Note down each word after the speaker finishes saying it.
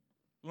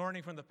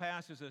Learning from the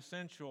past is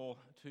essential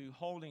to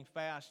holding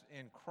fast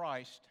in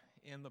Christ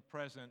in the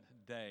present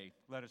day.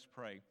 Let us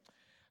pray.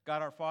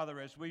 God our Father,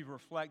 as we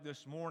reflect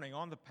this morning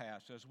on the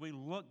past, as we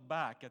look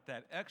back at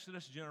that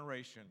Exodus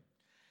generation,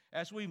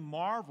 as we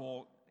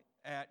marvel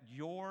at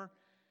your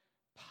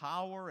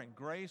power and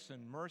grace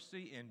and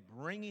mercy in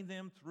bringing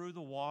them through the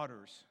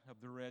waters of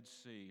the Red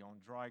Sea on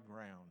dry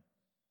ground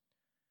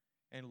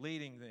and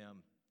leading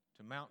them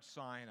to Mount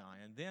Sinai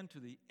and then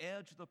to the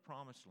edge of the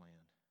Promised Land.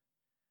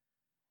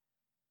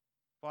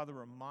 Father,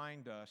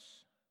 remind us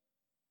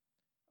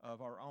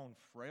of our own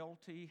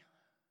frailty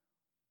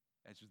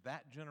as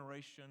that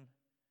generation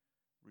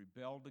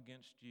rebelled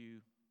against you.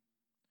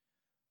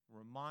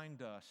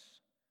 Remind us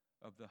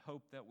of the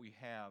hope that we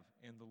have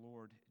in the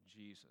Lord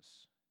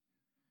Jesus.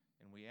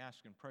 And we ask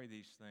and pray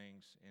these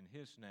things in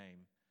His name.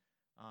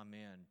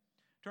 Amen.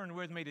 Turn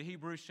with me to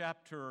Hebrews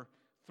chapter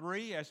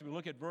 3 as we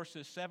look at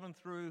verses 7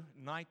 through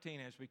 19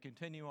 as we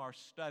continue our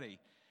study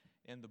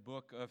in the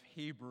book of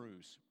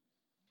Hebrews.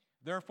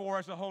 Therefore,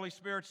 as the Holy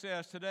Spirit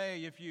says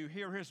today, if you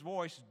hear His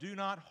voice, do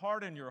not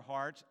harden your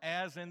hearts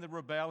as in the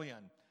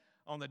rebellion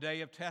on the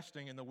day of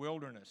testing in the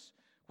wilderness,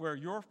 where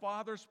your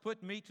fathers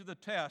put me to the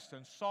test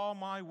and saw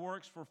my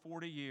works for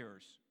 40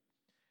 years.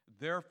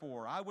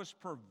 Therefore, I was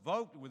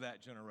provoked with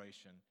that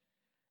generation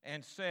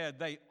and said,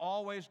 they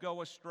always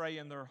go astray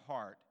in their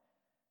heart.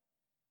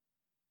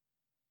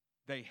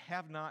 They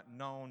have not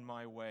known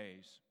my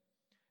ways.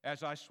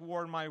 As I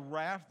swore in my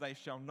wrath, they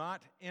shall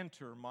not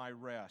enter my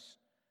rest.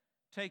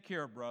 Take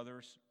care,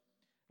 brothers,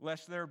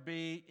 lest there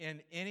be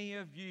in any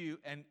of you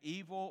an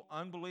evil,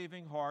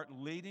 unbelieving heart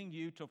leading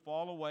you to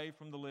fall away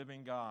from the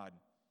living God.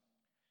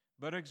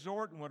 But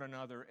exhort one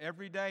another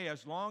every day,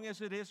 as long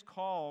as it is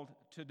called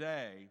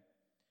today,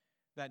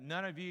 that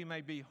none of you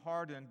may be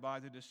hardened by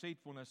the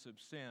deceitfulness of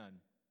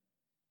sin.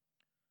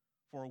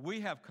 For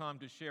we have come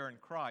to share in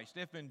Christ,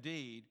 if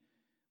indeed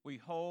we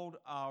hold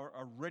our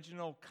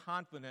original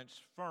confidence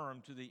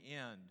firm to the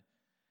end.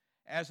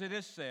 As it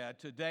is said,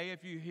 today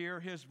if you hear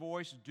His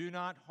voice, do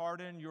not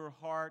harden your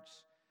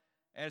hearts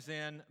as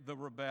in the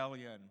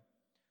rebellion.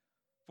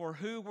 For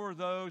who were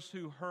those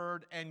who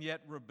heard and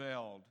yet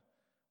rebelled?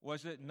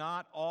 Was it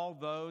not all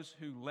those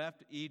who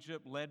left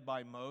Egypt led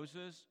by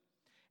Moses?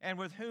 And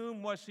with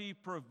whom was He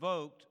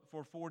provoked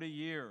for 40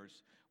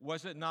 years?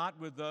 Was it not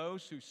with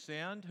those who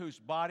sinned, whose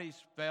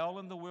bodies fell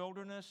in the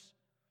wilderness?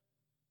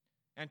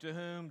 And to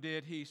whom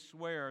did He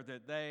swear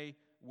that they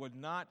would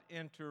not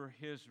enter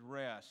His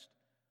rest,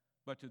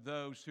 but to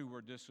those who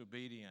were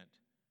disobedient?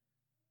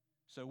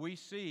 So we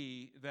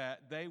see that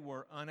they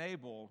were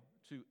unable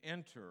to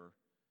enter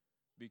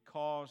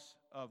because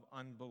of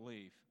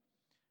unbelief.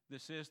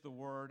 This is the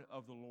word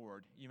of the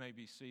Lord. You may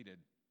be seated.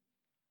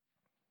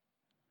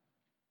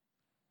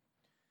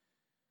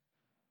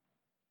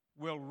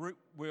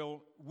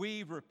 Will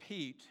we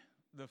repeat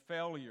the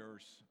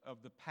failures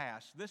of the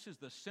past? This is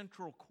the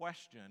central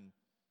question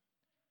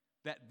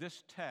that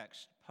this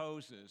text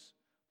poses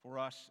for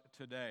us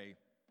today.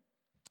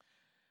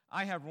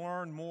 I have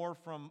learned more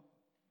from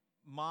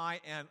my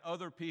and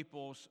other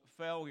people's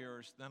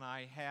failures than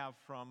I have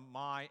from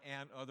my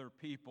and other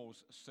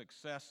people's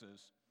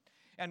successes.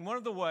 And one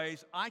of the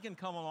ways I can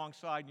come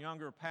alongside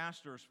younger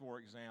pastors, for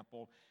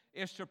example,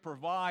 is to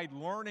provide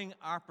learning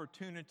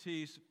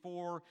opportunities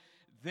for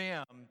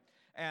them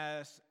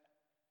as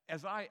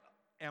I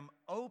am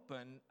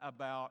open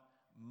about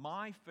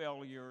my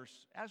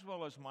failures as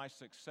well as my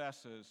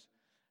successes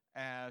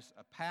as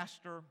a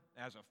pastor,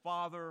 as a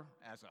father,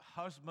 as a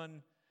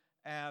husband,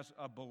 as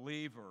a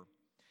believer.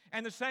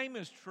 And the same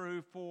is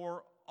true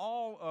for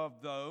all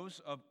of those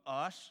of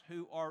us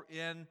who are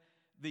in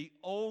the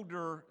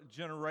older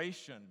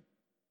generation,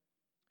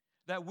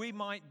 that we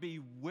might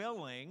be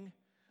willing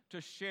to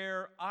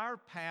share our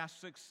past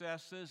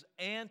successes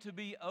and to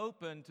be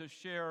open to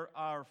share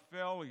our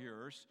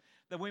failures,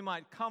 that we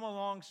might come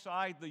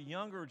alongside the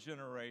younger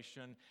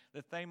generation,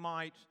 that they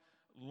might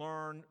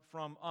learn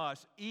from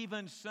us,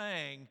 even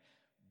saying,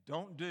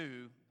 don't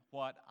do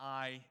what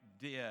I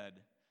did.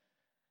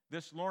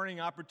 This learning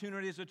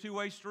opportunity is a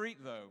two-way street,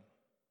 though.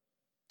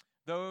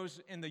 Those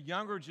in the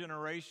younger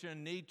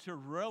generation need to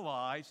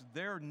realize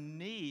their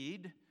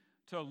need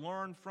to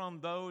learn from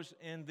those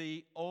in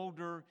the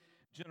older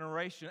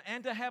generation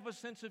and to have a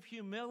sense of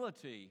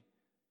humility,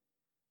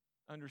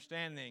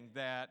 understanding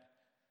that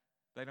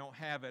they don't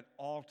have it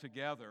all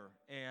together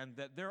and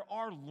that there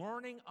are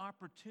learning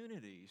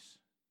opportunities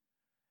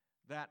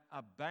that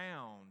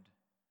abound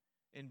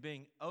in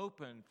being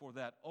open for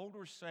that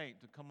older saint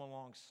to come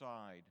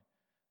alongside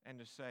and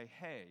to say,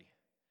 hey,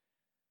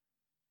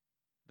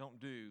 don't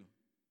do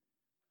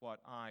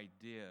what I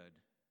did.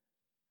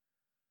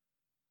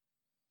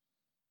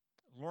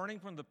 Learning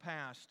from the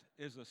past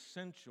is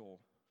essential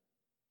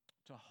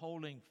to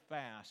holding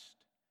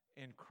fast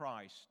in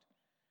Christ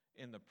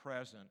in the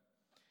present.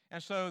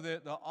 And so the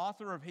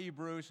author of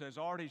Hebrews has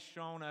already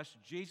shown us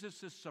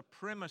Jesus'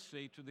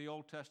 supremacy to the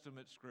Old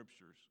Testament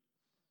scriptures.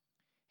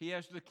 He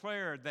has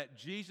declared that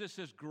Jesus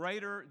is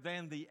greater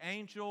than the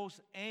angels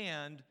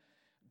and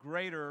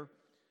greater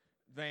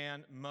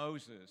than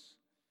Moses.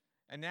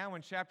 And now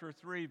in chapter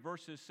 3,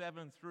 verses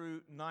 7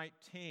 through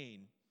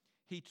 19,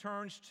 he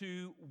turns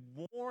to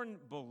warn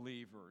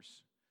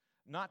believers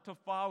not to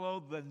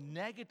follow the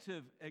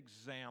negative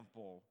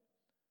example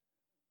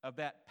of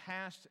that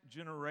past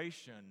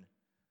generation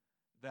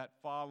that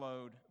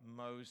followed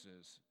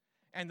Moses.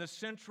 And the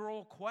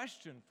central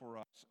question for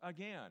us,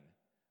 again,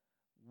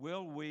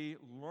 will we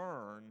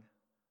learn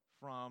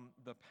from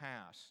the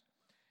past?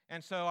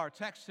 And so our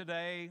text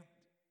today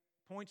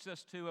points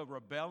us to a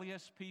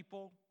rebellious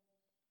people.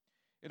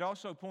 It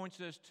also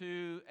points us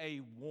to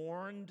a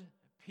warned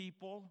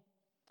people.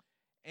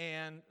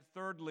 And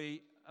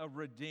thirdly, a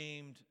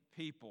redeemed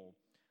people.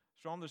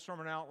 So on the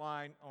sermon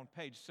outline on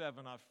page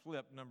 7, I've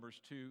flipped numbers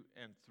 2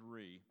 and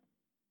 3.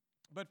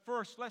 But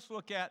first, let's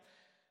look at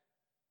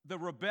the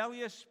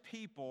rebellious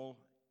people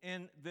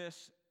in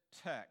this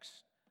text.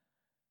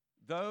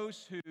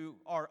 Those who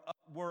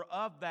were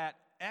of that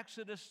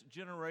Exodus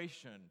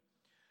generation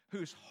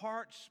whose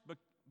hearts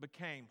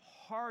became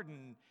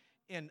hardened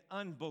in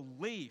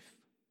unbelief,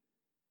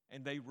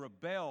 and they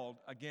rebelled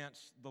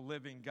against the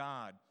living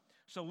God.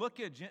 So look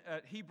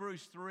at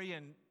Hebrews 3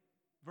 and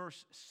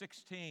verse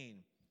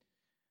 16.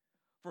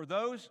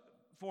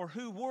 For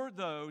who were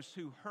those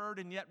who heard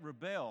and yet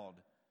rebelled?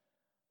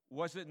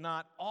 Was it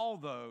not all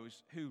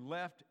those who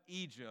left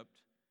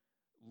Egypt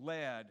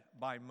led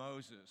by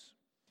Moses?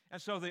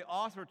 And so the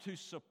author, to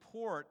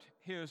support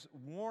his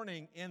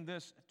warning in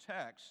this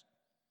text,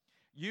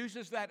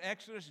 uses that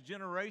Exodus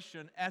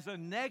generation as a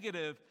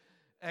negative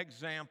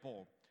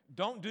example.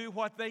 Don't do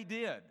what they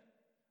did.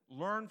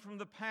 Learn from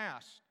the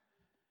past.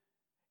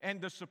 And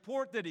the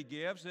support that he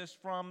gives is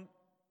from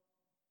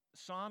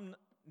Psalm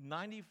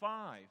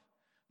 95,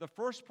 the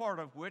first part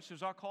of which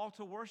is our call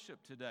to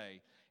worship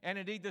today. And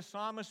indeed, the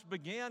psalmist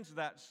begins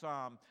that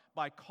psalm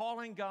by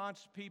calling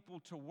God's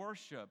people to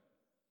worship.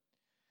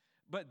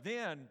 But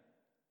then,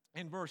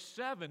 in verse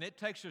 7, it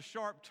takes a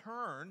sharp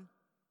turn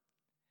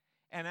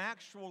and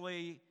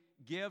actually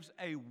gives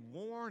a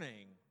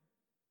warning.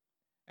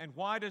 And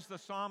why does the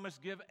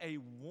psalmist give a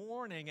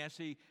warning as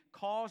he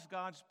calls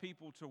God's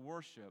people to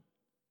worship?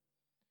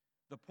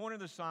 The point of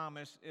the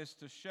psalmist is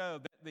to show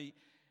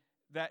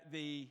that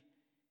the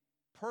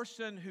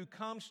person who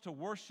comes to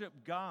worship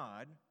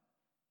God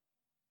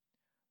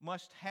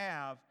must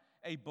have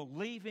a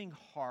believing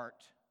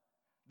heart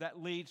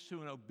that leads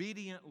to an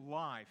obedient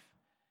life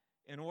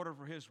in order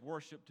for his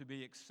worship to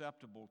be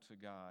acceptable to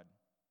God.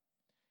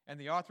 And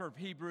the author of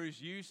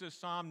Hebrews uses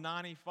Psalm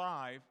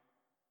 95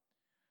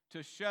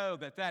 to show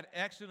that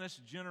Exodus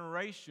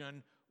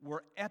generation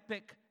were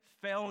epic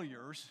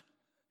failures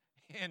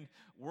in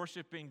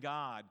worshiping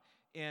God,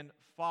 in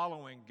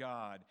following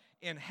God,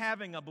 in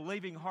having a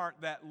believing heart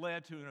that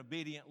led to an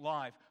obedient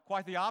life.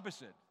 Quite the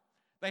opposite.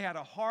 They had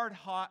a hard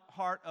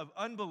heart of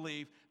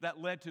unbelief that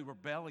led to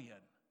rebellion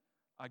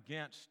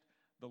against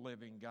the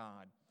living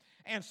God.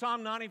 And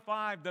Psalm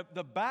 95,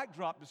 the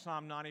backdrop to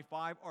Psalm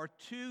 95 are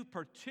two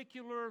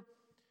particular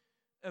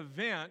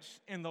events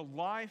in the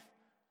life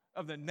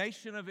of the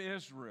nation of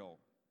Israel.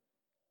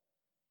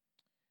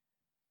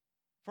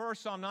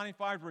 First, Psalm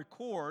 95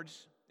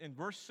 records in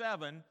verse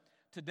 7,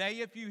 "Today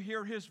if you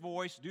hear his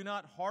voice, do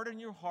not harden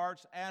your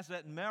hearts as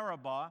at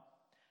Meribah,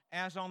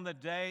 as on the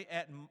day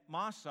at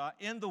Massah,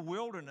 in the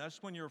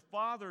wilderness, when your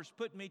fathers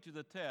put me to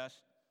the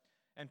test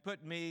and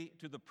put me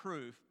to the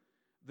proof,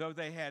 though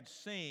they had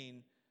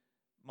seen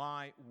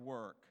my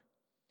work."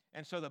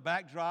 And so the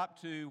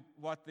backdrop to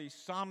what the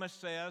psalmist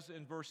says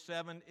in verse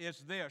 7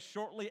 is this.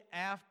 Shortly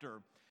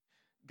after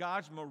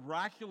God's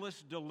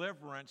miraculous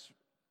deliverance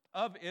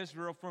of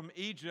Israel from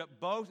Egypt,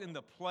 both in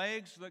the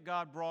plagues that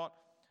God brought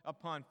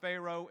upon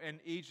Pharaoh and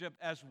Egypt,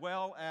 as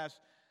well as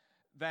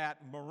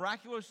that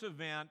miraculous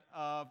event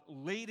of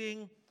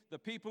leading the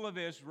people of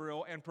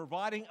Israel and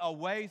providing a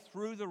way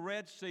through the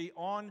Red Sea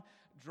on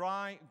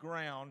dry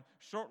ground.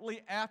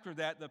 Shortly after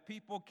that, the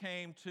people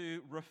came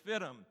to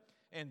Rephidim,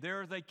 and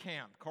there they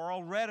camped.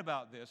 Carl read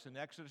about this in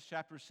Exodus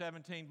chapter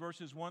 17,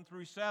 verses 1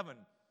 through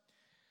 7.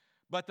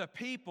 But the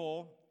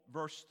people,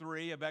 verse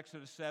 3 of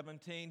Exodus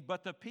 17,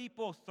 "But the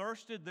people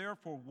thirsted there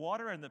for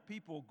water, and the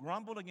people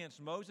grumbled against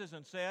Moses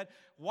and said,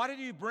 'Why did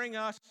you bring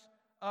us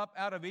up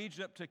out of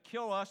Egypt to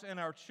kill us and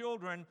our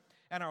children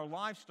and our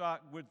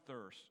livestock with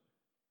thirst?'"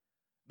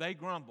 They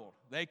grumbled.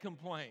 They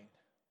complained.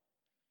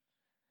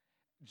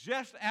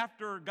 Just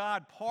after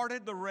God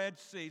parted the Red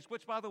Sea,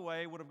 which, by the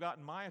way, would have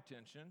gotten my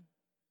attention,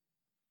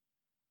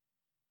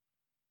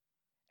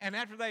 and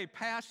after they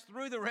passed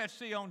through the Red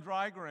Sea on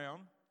dry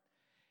ground,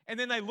 and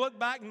then they looked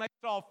back and they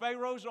saw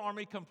Pharaoh's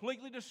army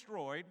completely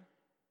destroyed,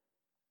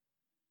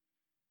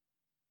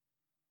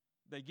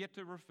 they get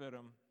to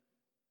Rephidim,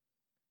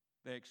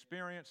 they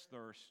experience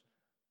thirst,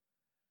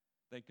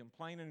 they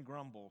complain and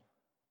grumble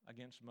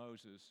against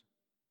Moses,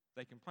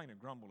 they complain and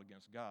grumble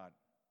against God.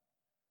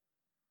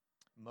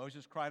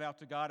 Moses cried out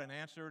to God and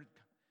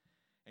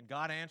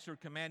God answered,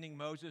 commanding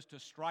Moses to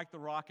strike the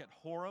rock at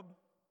Horeb.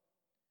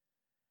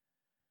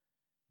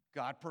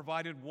 God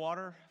provided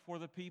water for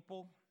the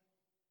people.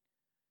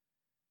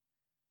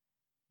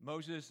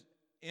 Moses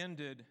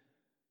ended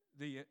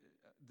the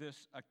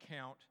this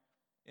account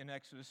in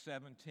Exodus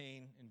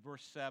 17, in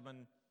verse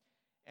 7.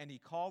 And he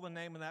called the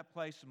name of that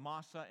place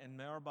Massah and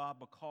Meribah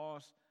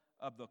because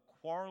of the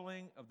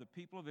quarreling of the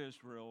people of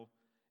Israel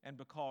and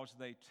because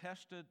they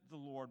tested the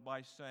Lord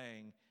by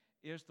saying,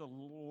 "Is the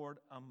Lord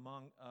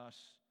among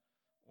us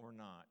or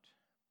not?"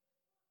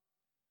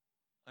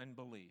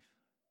 Unbelief.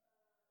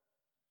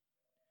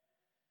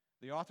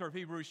 The author of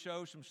Hebrews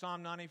shows from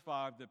Psalm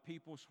 95 that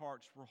people's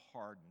hearts were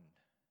hardened.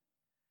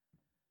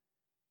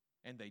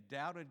 And they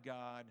doubted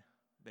God.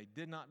 They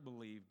did not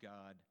believe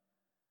God.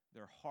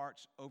 Their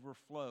hearts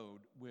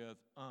overflowed with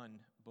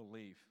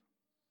unbelief.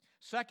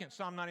 Second,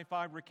 Psalm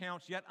 95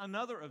 recounts yet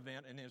another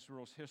event in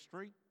Israel's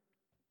history.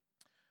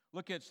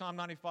 Look at Psalm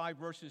 95,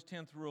 verses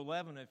 10 through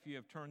 11, if you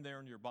have turned there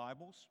in your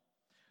Bibles.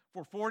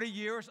 For 40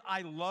 years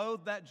I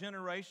loathed that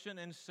generation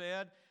and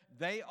said,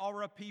 "They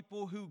are a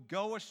people who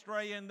go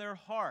astray in their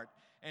heart,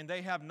 and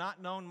they have not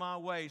known my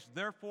ways.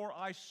 Therefore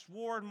I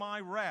swore in my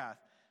wrath,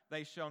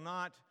 they shall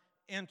not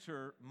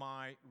enter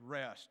my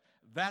rest."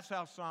 That's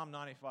how Psalm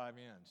 95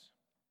 ends.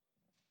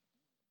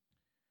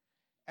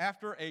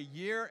 After a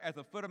year at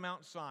the foot of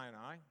Mount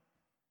Sinai,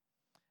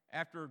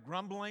 after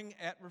grumbling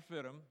at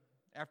Rephidim,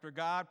 after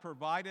God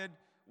provided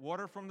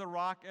water from the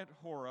rock at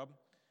Horeb,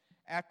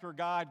 after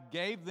God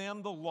gave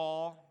them the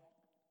law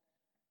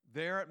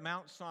there at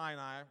Mount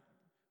Sinai,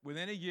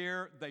 within a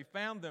year they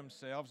found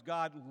themselves,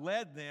 God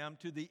led them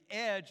to the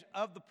edge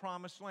of the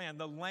promised land,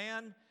 the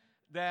land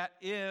that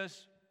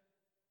is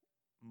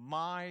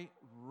my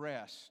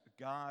rest,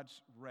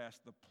 God's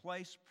rest, the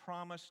place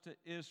promised to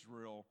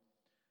Israel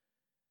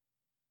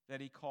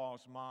that he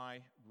calls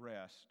my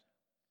rest.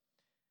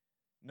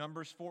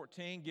 Numbers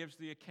 14 gives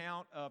the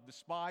account of the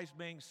spies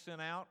being sent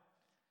out,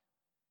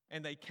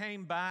 and they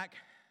came back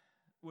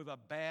with a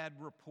bad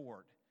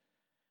report.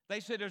 They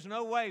said, "There's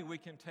no way we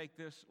can take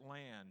this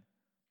land."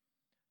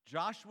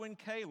 Joshua and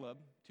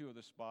Caleb, two of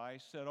the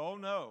spies, said, "Oh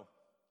no,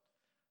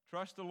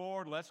 trust the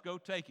Lord, let's go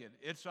take it.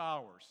 It's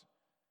ours."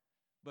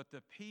 But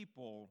the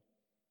people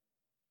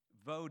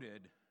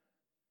voted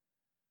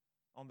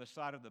on the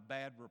side of the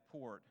bad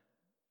report,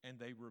 and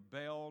they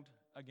rebelled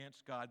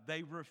against God.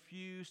 They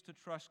refused to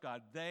trust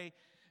God. They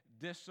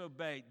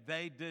disobeyed.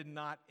 They did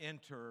not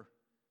enter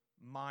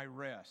my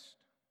rest.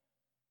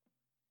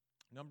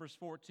 Numbers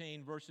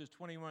 14, verses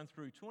 21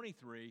 through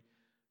 23,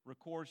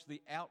 records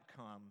the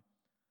outcome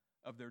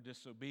of their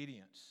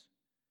disobedience.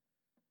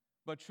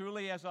 "But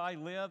truly as I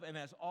live, and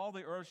as all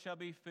the earth shall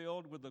be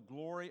filled with the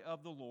glory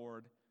of the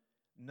Lord,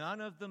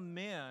 none of the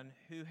men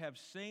who have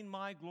seen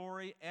my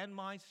glory and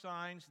my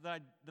signs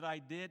that I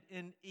did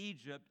in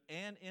Egypt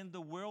and in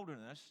the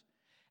wilderness,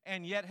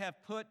 and yet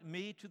have put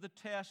me to the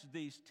test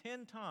these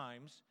 10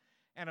 times,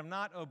 and have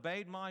not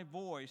obeyed my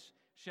voice,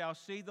 shall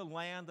see the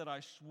land that I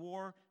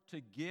swore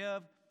to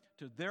give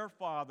to their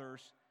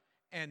fathers,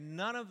 and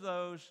none of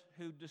those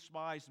who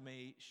despise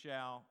me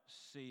shall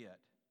see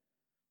it."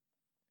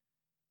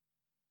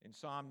 In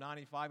Psalm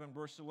 95 and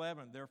verse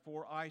 11,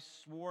 "Therefore I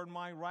swore in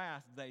my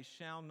wrath, they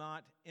shall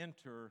not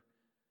enter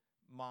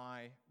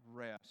my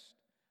rest."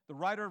 The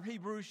writer of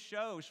Hebrews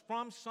shows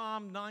from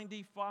Psalm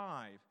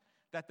 95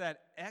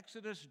 that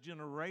Exodus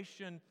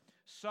generation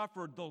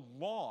suffered the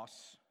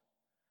loss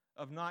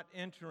of not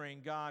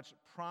entering God's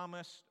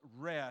promised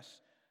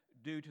rest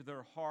due to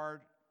their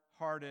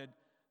hard-hearted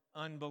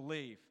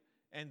unbelief.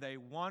 And they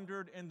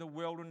wandered in the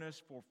wilderness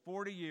for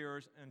 40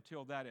 years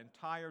until that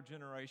entire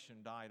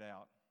generation died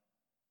out.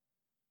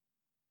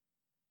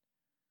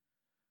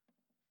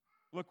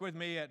 Look with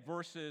me at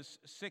verses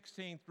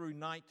 16 through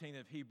 19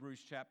 of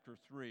Hebrews chapter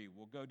 3.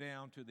 We'll go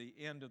down to the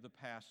end of the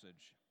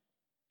passage.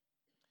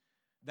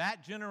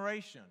 That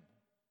generation,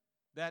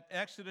 that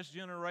Exodus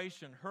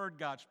generation, heard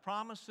God's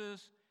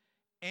promises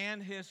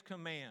and his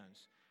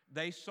commands.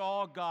 They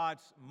saw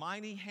God's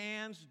mighty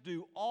hands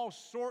do all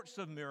sorts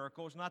of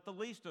miracles, not the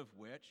least of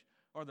which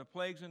are the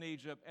plagues in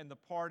Egypt and the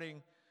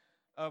parting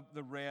of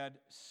the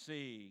Red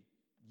Sea.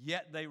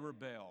 Yet they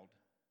rebelled.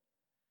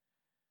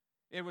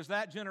 It was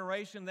that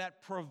generation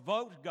that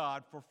provoked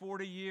God for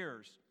 40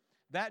 years.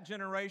 That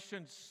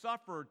generation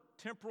suffered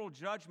temporal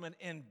judgment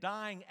in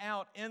dying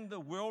out in the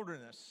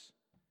wilderness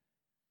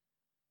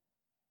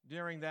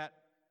during that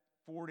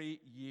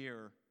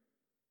 40-year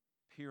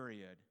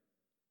period.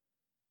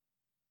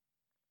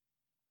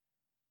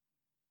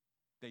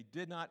 They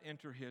did not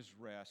enter his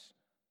rest.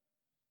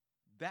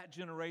 That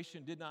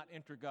generation did not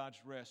enter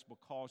God's rest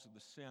because of the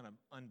sin of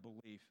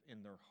unbelief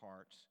in their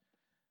hearts.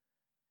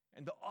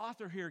 And the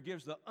author here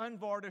gives the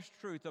unvarnished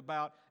truth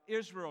about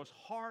Israel's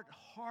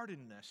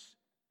hard-heartedness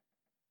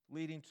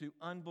leading to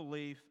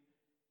unbelief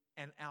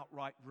and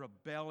outright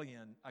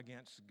rebellion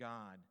against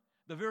God,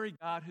 the very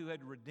God who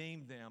had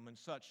redeemed them in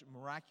such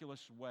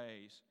miraculous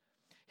ways.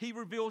 He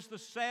reveals the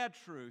sad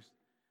truth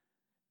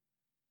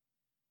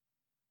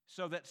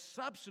so that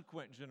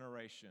subsequent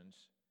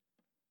generations,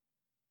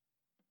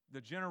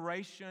 that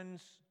generation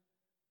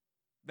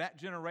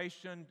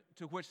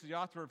to which the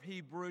author of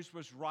Hebrews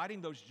was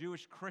writing, those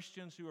Jewish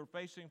Christians who are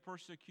facing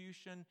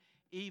persecution,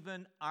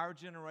 even our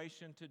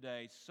generation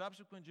today,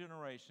 subsequent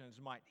generations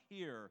might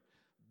hear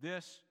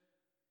this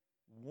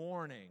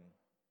warning,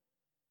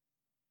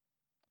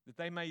 that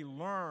they may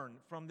learn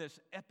from this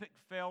epic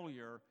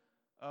failure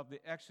of the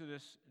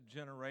Exodus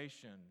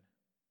generation.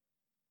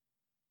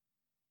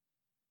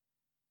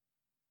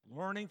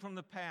 Learning from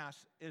the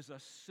past is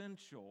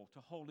essential to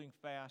holding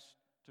fast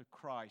to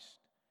Christ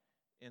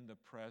in the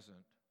present.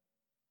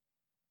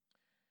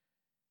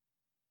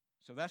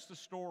 So that's the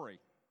story.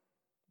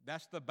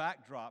 That's the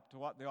backdrop to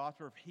what the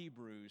author of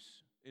Hebrews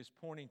is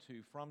pointing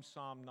to from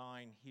Psalm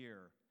 9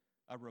 here,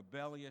 a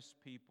rebellious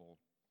people.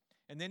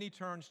 And then he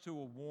turns to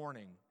a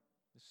warning,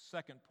 the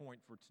second point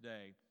for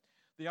today.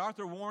 The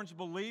author warns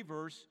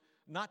believers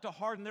not to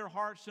harden their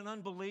hearts in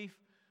unbelief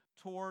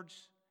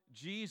towards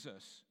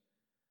Jesus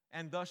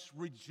and thus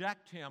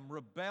reject Him,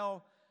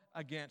 rebel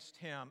against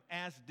Him,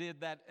 as did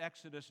that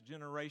Exodus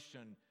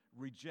generation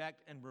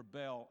reject and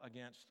rebel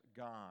against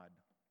God.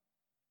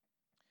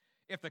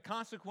 If the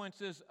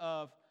consequences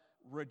of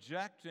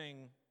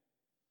rejecting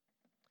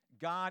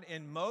God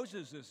in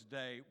Moses'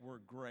 day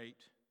were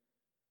great,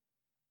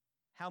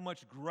 how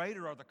much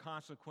greater are the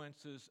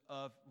consequences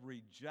of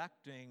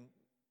rejecting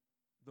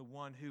the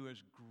one who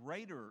is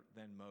greater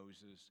than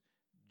Moses,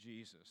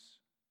 Jesus?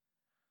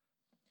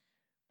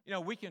 You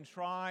know, we can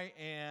try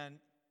and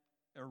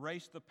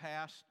erase the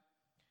past.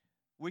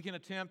 We can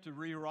attempt to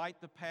rewrite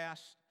the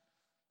past.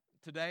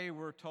 Today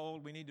we're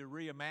told we need to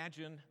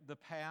reimagine the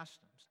past.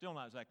 I'm still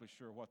not exactly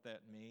sure what that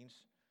means.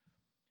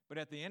 But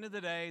at the end of the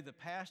day, the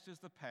past is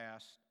the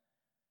past.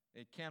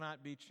 It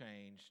cannot be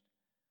changed.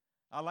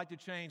 I'd like to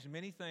change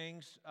many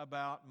things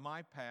about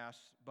my past,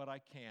 but I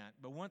can't.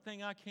 But one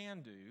thing I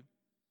can do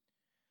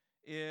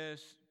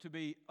is to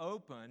be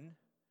open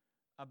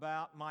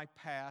about my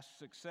past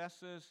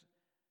successes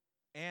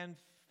and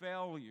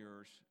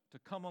failures, to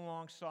come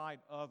alongside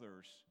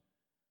others,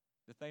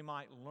 that they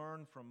might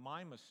learn from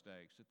my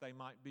mistakes, that they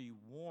might be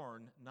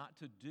warned not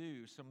to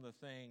do some of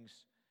the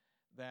things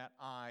that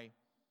I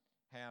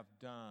have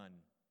done.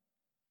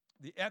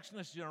 The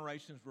Exodus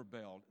generations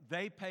rebelled.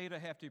 They paid a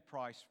hefty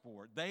price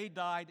for it. They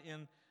died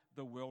in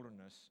the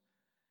wilderness.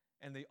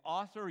 And the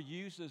author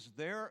uses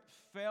their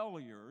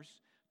failures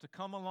to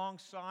come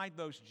alongside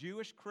those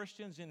Jewish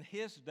Christians in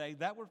his day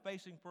that were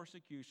facing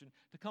persecution,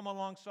 to come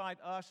alongside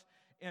us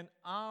in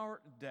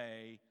our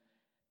day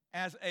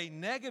as a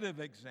negative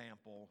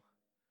example.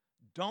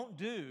 Don't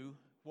do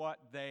what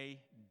they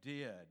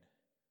did.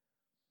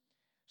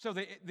 So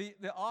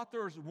the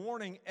author's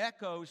warning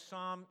echoes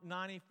Psalm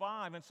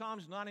 95, and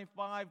Psalms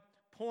 95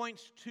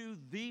 points to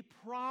the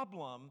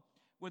problem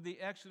with the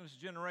Exodus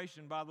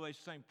generation. By the way,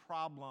 same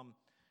problem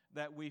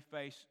that we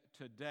face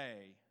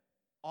today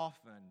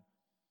often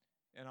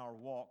in our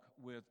walk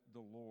with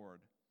the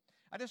Lord.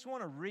 I just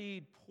want to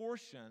read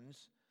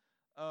portions,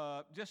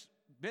 just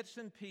bits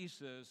and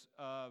pieces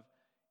of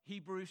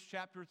Hebrews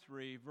chapter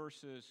 3,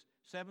 verses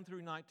 7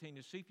 through 19,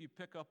 to see if you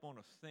pick up on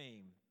a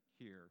theme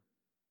here.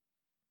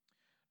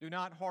 Do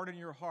not harden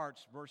your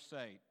hearts, verse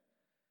 8.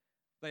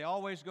 They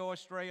always go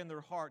astray in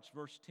their hearts,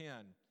 verse 10.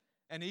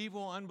 An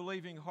evil,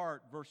 unbelieving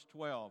heart, verse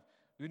 12.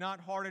 Do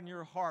not harden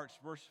your hearts,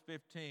 verse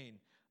 15.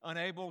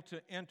 Unable to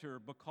enter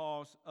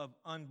because of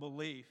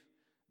unbelief,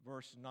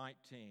 verse 19.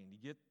 You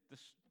get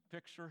this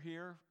picture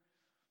here?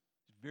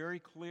 It's very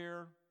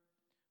clear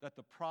that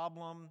the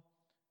problem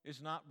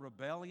is not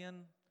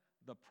rebellion.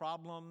 The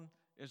problem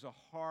is a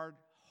hard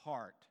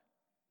heart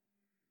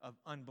of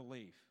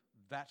unbelief.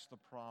 That's the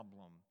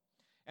problem.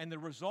 And the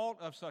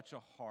result of such a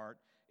heart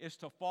is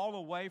to fall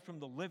away from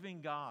the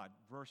living God,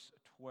 verse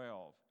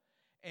 12.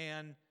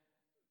 And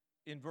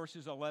in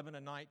verses 11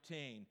 and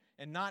 19,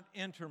 and not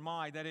enter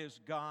that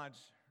is God's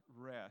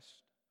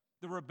rest.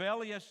 The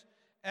rebellious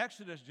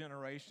Exodus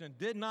generation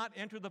did not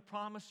enter the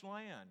promised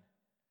land.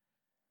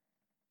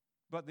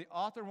 But the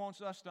author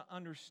wants us to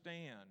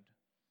understand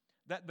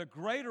that the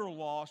greater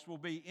loss will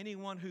be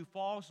anyone who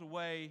falls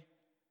away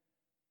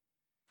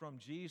from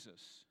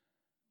Jesus.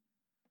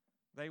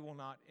 They will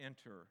not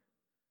enter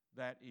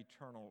that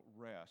eternal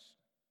rest.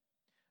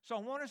 So I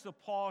want us to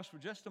pause for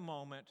just a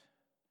moment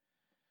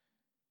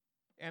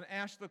and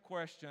ask the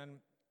question,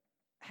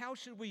 how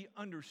should we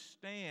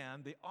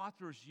understand the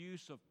author's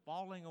use of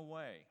falling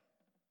away?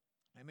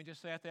 Let me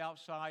just say at the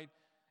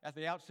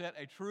outset,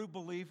 a true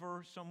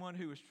believer, someone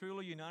who is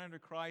truly united to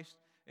Christ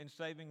in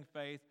saving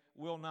faith,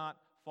 will not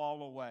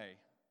fall away.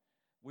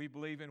 We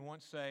believe in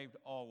once saved,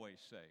 always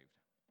saved.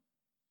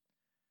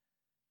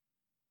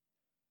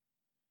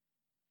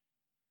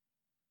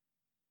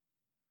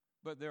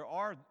 But there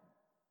are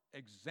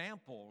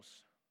examples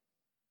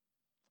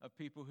of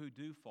people who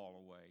do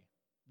fall away.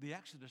 The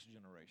Exodus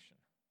generation.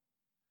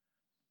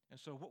 And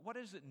so what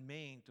does it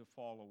mean to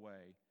fall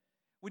away?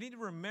 We need to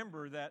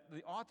remember that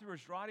the author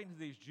is writing to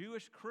these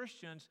Jewish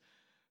Christians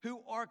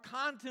who are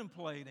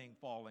contemplating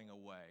falling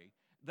away.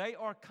 They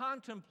are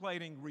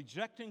contemplating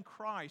rejecting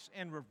Christ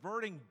and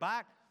reverting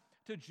back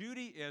to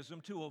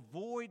Judaism to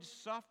avoid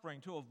suffering,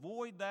 to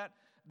avoid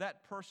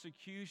that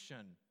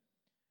persecution.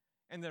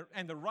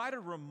 And the writer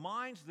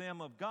reminds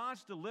them of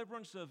God's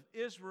deliverance of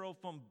Israel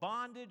from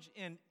bondage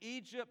in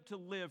Egypt to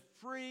live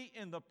free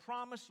in the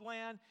promised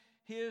land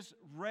his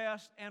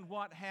rest, and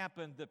what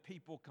happened? The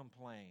people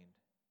complained.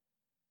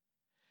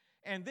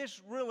 And this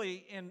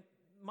really, in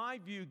my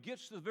view,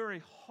 gets to the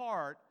very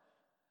heart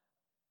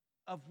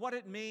of what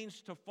it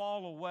means to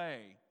fall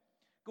away.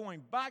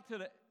 Going back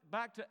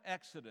to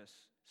Exodus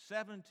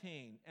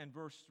 17 and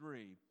verse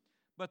 3.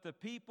 But the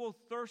people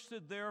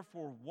thirsted there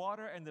for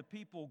water, and the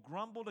people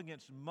grumbled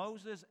against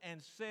Moses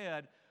and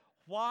said,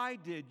 "Why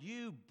did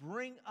you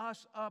bring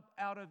us up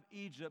out of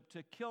Egypt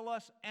to kill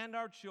us and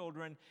our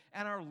children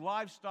and our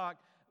livestock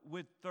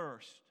with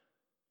thirst?"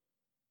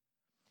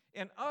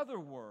 In other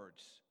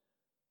words,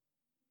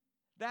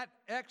 that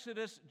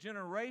Exodus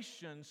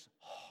generation's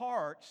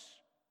hearts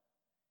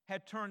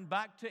had turned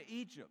back to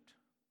Egypt.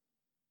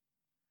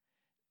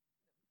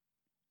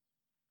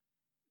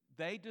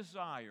 They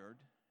desired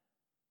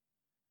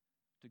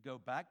to go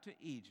back to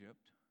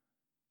Egypt,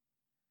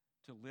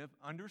 to live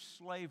under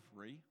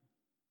slavery.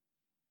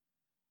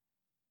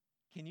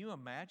 Can you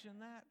imagine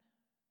that?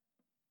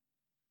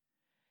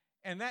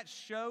 And that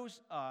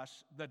shows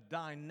us the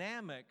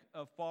dynamic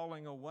of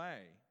falling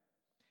away.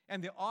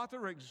 And the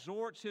author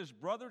exhorts his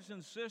brothers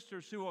and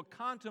sisters who are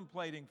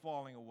contemplating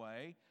falling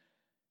away,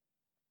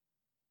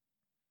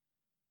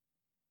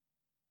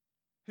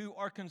 who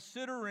are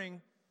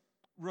considering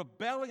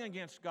rebelling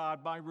against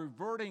God by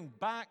reverting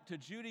back to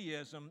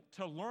Judaism,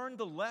 to learn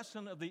the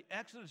lesson of the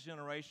Exodus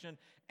generation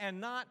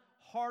and not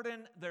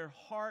harden their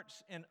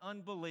hearts in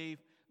unbelief,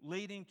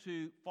 leading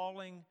to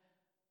falling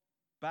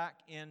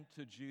back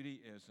into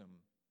Judaism.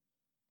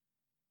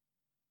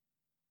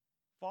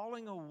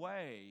 Falling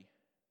away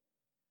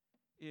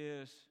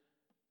is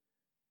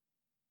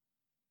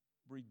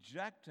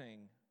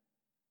rejecting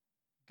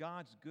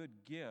God's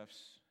good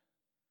gifts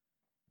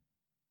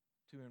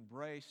to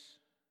embrace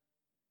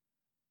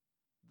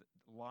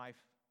life,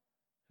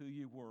 who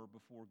you were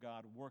before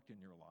God worked in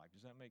your life.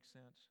 Does that make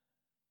sense?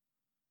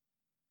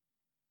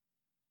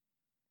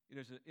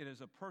 It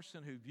is a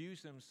person who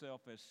views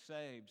himself as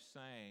saved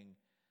saying,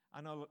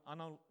 I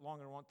no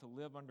longer want to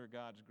live under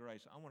God's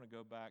grace. I want to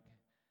go back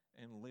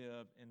and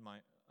live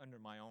under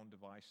my own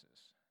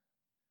devices.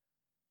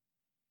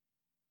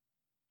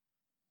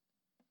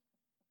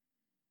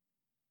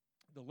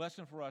 The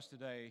lesson for us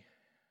today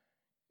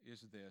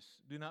is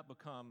this: do not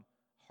become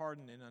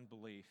hardened in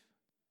unbelief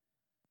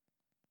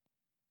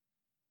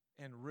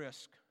and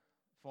risk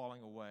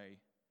falling away.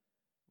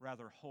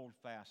 Rather, hold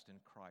fast in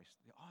Christ.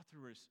 The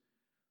author is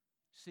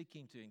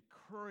seeking to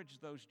encourage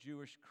those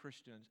Jewish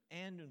Christians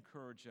and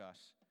encourage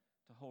us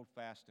to hold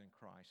fast in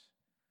Christ.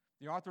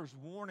 The author's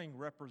warning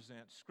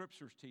represents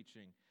Scripture's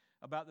teaching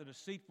about the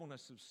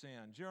deceitfulness of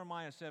sin.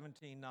 Jeremiah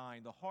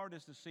 17:9, the heart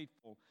is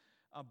deceitful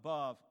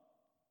above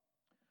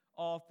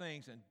all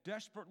things and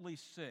desperately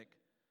sick.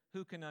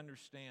 Who can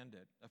understand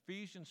it?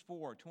 Ephesians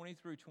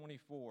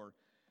 4:20-24,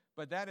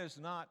 but that is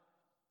not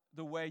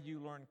the way you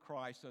learn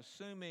Christ,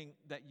 assuming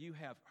that you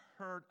have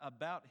heard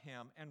about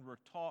him and were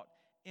taught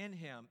in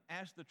him,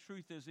 as the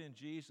truth is in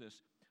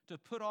Jesus, to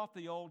put off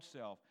the old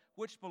self,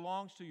 which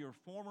belongs to your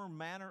former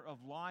manner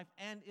of life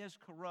and is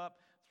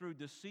corrupt through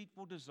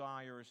deceitful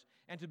desires,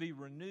 and to be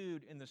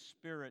renewed in the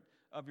spirit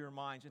of your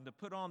minds, and to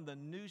put on the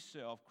new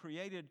self,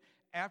 created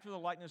after the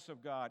likeness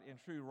of God in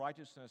true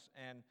righteousness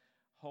and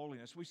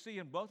holiness. We see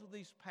in both of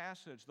these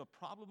passages the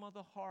problem of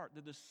the heart,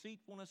 the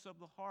deceitfulness of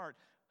the heart.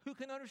 Who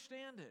can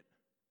understand it?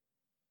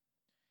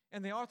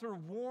 And the author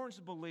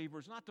warns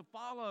believers not to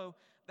follow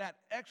that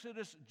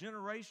Exodus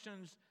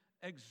generation's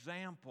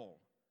example.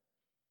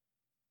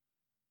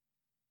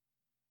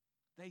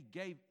 They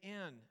gave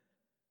in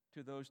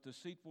to those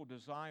deceitful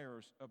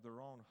desires of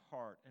their own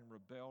heart and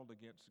rebelled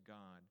against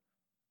God.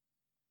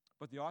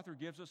 But the author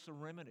gives us a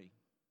remedy.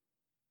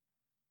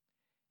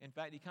 In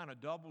fact, he kind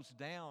of doubles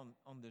down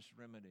on this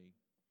remedy.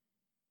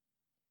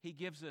 He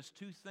gives us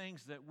two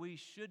things that we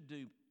should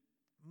do,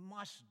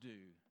 must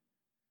do,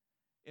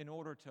 in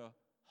order to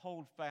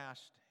hold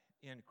fast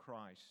in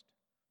Christ.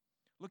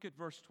 Look at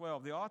verse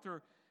 12. The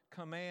author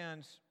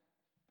commands,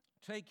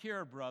 "Take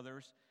care,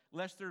 brothers,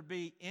 lest there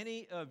be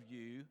any of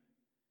you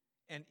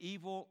an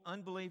evil,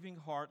 unbelieving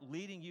heart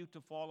leading you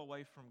to fall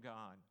away from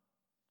God."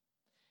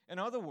 In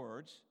other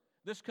words,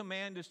 this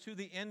command is to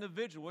the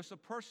individual. It's a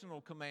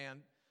personal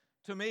command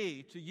to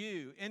me, to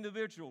you,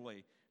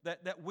 individually,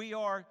 that we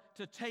are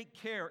to take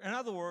care. In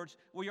other words,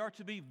 we are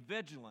to be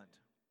vigilant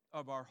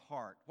of our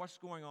heart. What's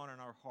going on in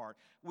our heart?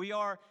 We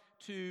are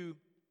to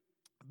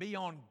be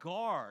on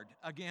guard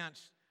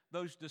against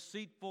those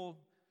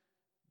deceitful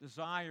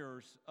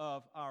desires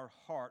of our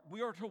heart.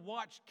 We are to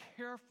watch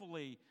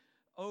carefully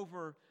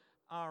over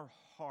our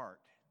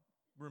heart,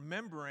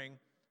 remembering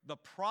the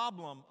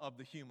problem of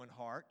the human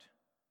heart.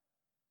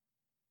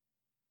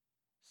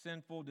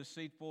 Sinful,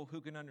 deceitful,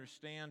 who can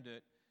understand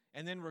it?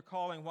 And then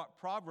recalling what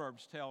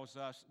Proverbs tells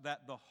us,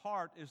 that the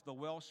heart is the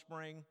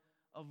wellspring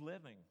of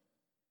living.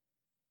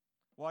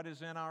 What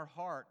is in our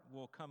heart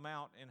will come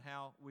out in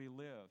how we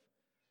live.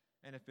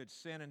 And if it's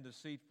sin and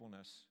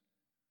deceitfulness,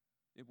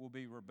 it will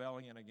be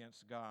rebellion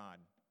against God.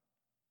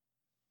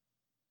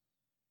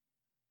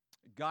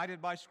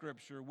 Guided by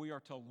Scripture, we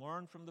are to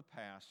learn from the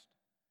past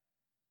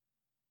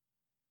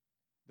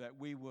that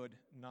we would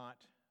not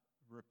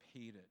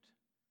repeat it,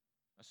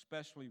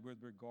 especially with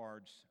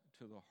regards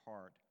to the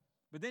heart.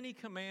 But then he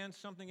commands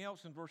something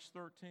else in verse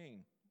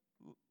 13.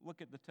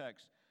 Look at the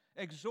text.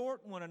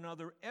 Exhort one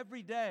another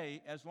every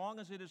day, as long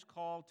as it is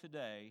called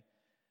today,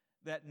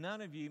 that none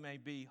of you may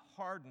be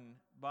hardened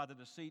by the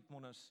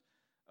deceitfulness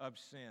of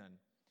sin.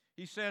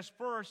 He says,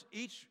 first,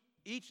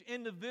 each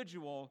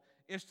individual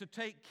is to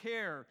take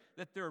care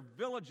that they're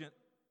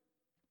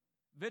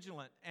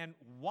vigilant and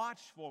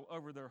watchful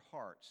over their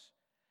hearts.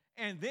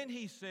 And then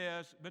he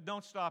says, but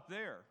don't stop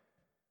there.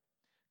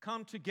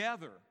 Come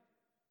together.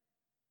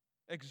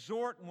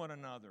 Exhort one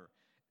another.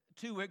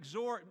 To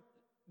exhort,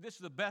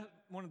 this is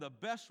one of the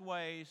best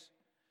ways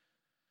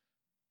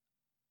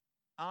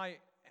I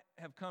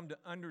have come to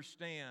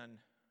understand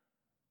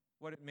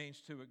what it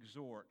means to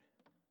exhort.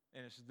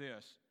 And it's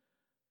this: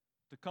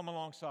 to come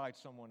alongside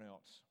someone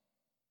else,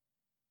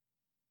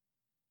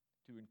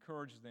 to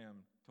encourage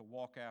them to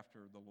walk after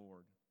the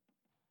Lord.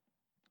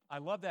 I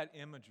love that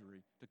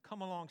imagery, to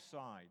come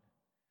alongside,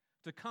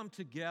 to come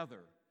together,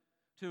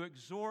 to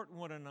exhort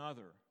one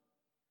another.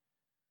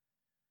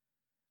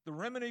 The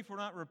remedy for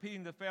not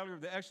repeating the failure of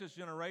the Exodus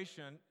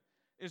generation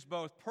is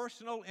both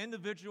personal,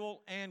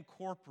 individual, and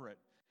corporate.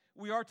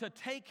 We are to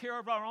take care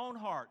of our own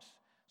hearts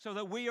so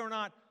that we are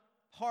not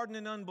hardened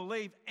in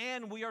unbelief,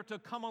 and we are to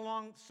come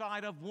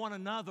alongside of one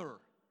another,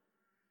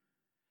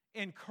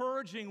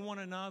 encouraging one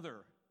another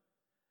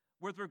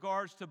with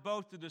regards to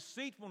both the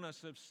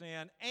deceitfulness of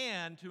sin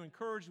and to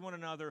encourage one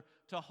another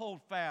to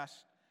hold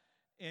fast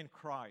in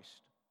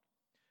Christ.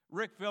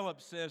 Rick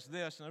Phillips says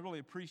this, and I really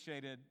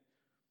appreciate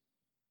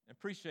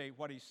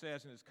what he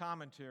says in his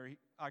commentary.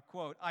 I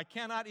quote, "I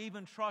cannot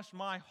even trust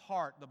my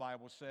heart," the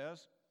Bible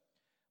says.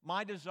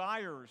 "My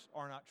desires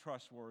are not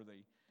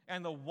trustworthy."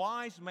 And the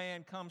wise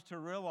man comes to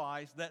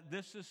realize that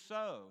this is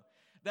so,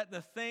 that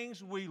the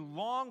things we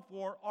long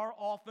for are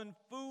often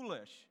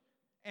foolish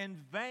and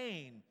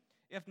vain,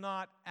 if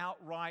not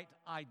outright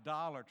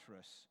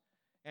idolatrous.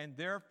 And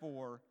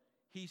therefore,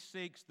 he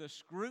seeks the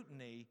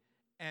scrutiny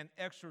and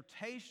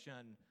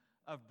exhortation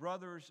of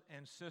brothers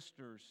and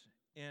sisters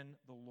in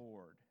the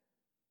Lord.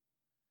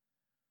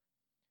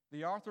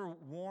 The author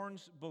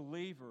warns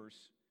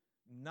believers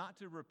not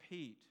to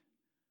repeat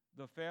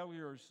the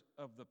failures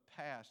of the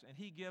past, and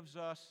he gives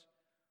us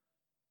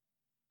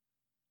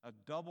a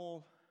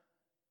double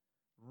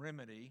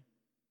remedy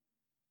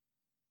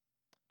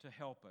to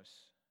help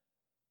us.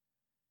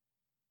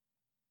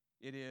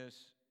 It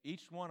is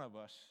each one of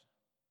us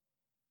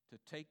to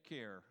take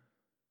care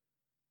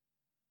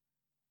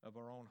of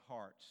our own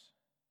hearts.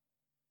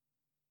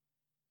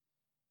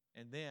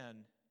 And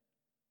then,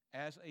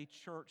 as a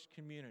church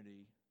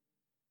community,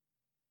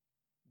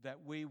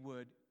 that we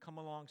would come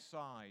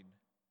alongside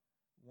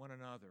one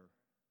another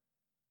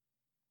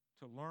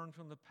to learn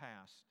from the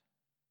past,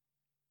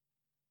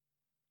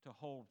 to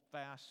hold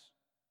fast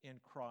in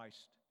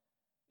Christ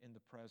in the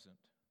present.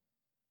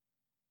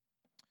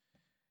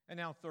 And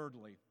now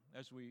thirdly,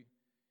 as we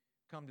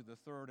come to the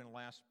third and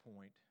last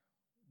point,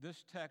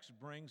 this text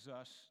brings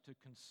us to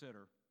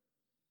consider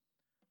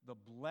the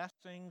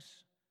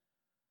blessings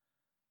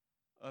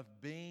of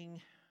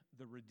being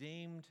the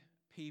redeemed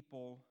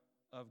people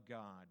of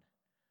God,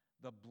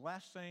 the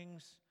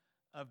blessings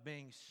of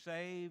being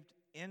saved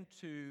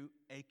into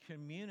a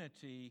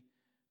community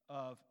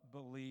of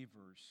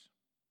believers,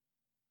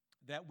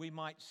 that we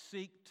might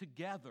seek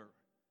together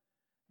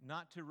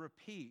not to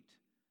repeat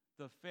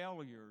the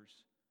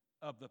failures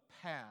of the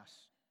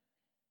past,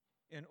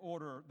 in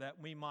order that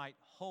we might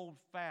hold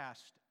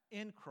fast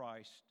in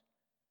Christ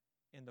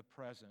in the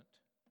present.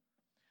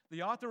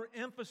 The author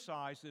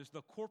emphasizes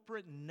the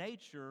corporate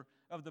nature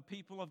of the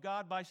people of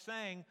God by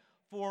saying,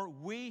 "For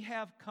we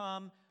have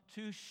come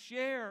to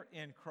share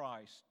in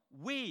Christ."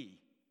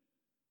 We,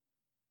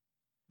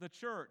 the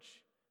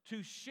church,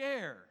 to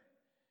share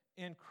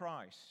in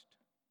Christ.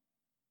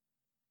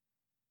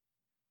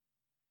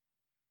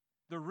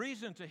 The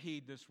reason to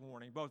heed this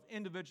warning, both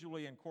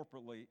individually and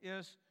corporately,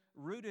 is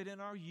rooted in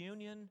our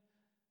union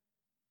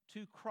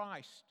to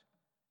Christ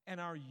and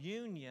our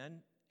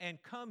union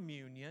and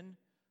communion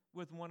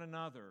with one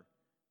another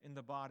in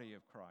the body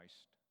of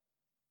Christ.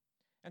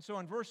 And so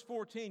in verse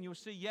 14, you'll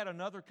see yet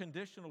another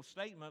conditional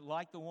statement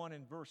like the one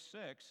in verse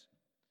 6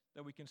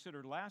 that we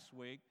considered last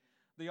week.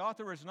 The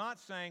author is not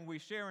saying we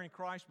share in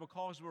Christ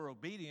because we're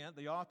obedient.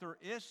 The author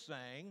is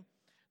saying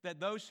that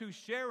those who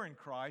share in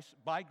Christ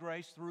by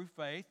grace through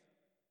faith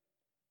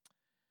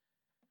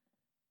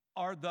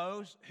are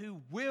those who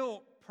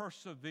will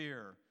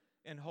persevere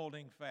in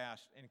holding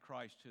fast in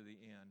Christ to the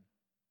end.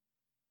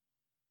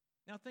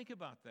 Now think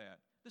about that.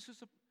 This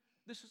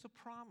is a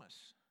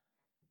promise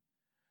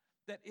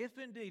that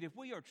if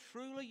we are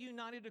truly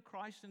united to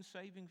Christ in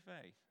saving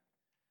faith,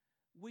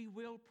 we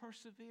will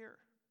persevere.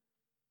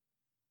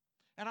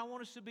 And I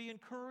want us to be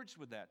encouraged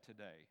with that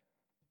today.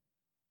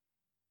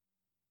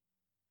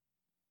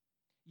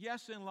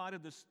 Yes, in light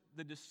of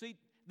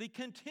the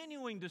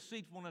continuing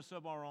deceitfulness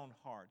of our own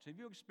hearts. Have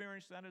you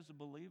experienced that as a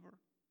believer?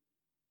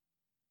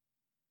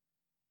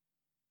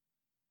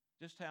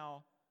 Just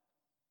how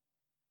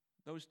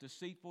those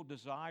deceitful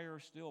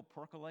desires still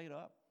percolate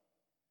up?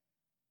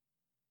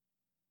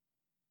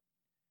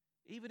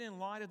 Even in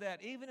light of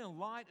that, even in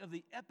light of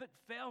the epic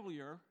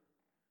failure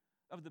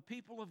of the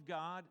people of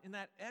God in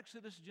that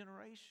Exodus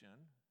generation,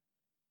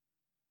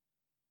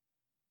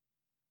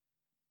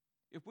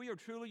 if we are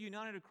truly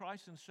united to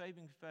Christ in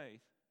saving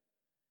faith,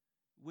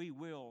 we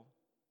will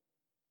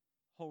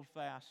hold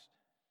fast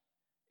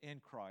in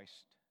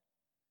Christ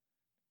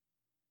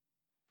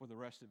for the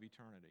rest of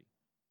eternity.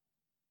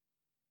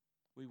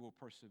 We will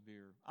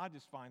persevere. I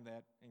just find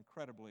that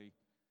incredibly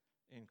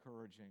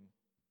encouraging.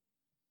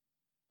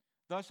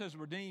 Thus, as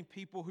redeemed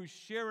people who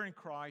share in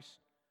Christ,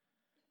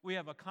 we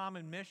have a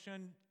common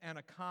mission and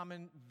a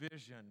common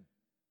vision,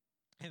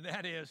 and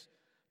that is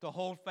to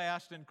hold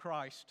fast in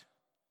Christ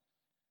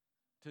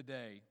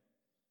today.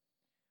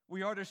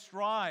 We are to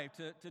strive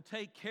to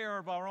take care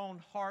of our own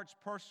hearts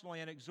personally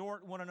and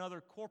exhort one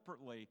another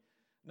corporately,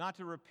 not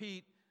to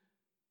repeat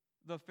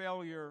the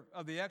failure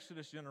of the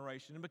Exodus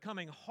generation and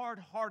becoming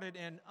hard-hearted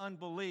in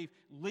unbelief,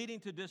 leading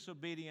to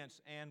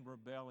disobedience and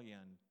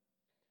rebellion.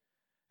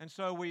 And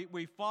so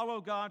we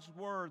follow God's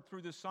word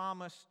through the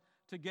psalmist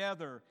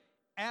together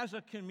as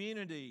a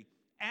community.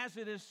 As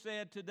it is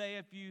said today,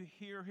 if you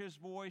hear his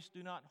voice,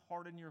 do not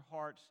harden your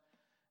hearts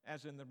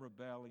as in the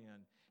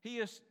rebellion. He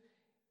is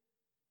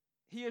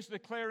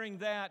declaring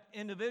that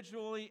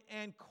individually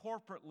and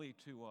corporately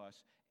to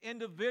us.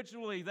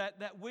 Individually,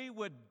 that we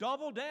would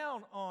double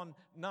down on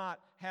not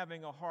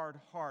having a hard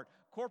heart.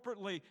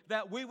 Corporately,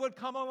 that we would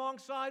come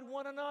alongside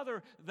one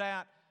another,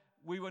 that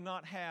we would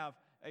not have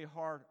a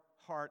hard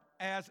heart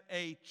as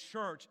a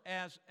church,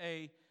 as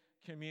a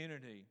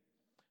community.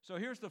 So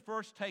here's the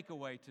first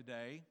takeaway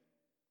today.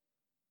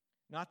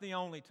 Not the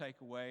only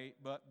takeaway,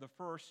 but the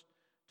first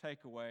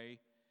takeaway.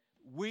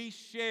 We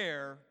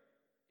share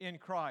in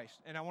Christ.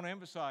 And I want to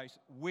emphasize,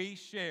 we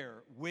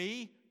share.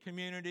 We,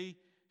 community,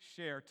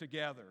 share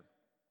together.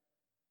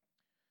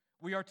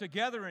 We are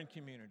together in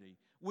community.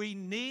 We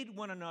need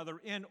one another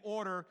in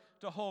order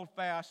to hold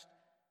fast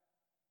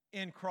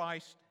in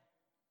Christ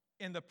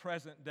in the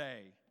present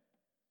day.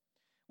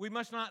 We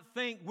must not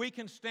think we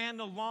can stand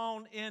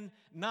alone in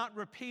not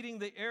repeating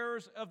the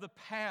errors of the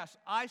past.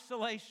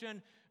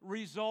 Isolation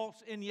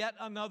results in yet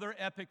another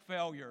epic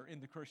failure in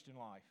the Christian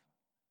life.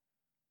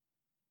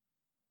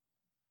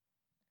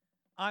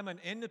 I'm an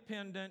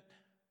independent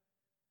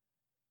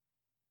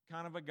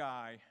kind of a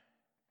guy,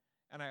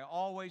 and I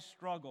always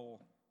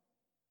struggle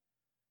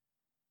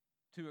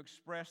to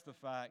express the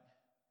fact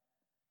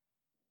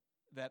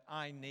that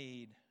I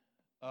need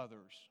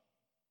others.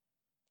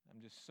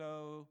 I'm just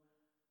so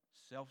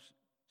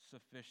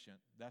self-sufficient.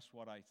 That's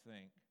what I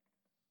think.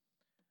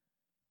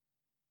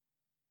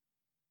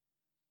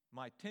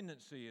 My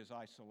tendency is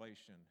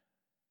isolation.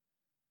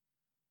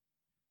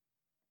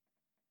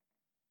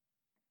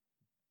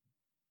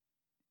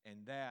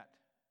 And that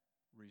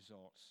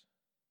results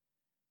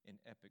in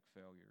epic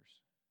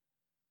failures.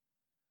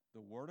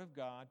 The Word of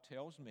God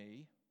tells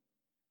me,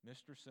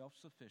 Mr.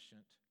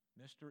 Self-Sufficient,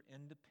 Mr.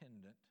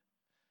 Independent,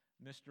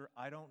 Mr.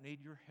 I don't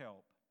need your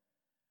help,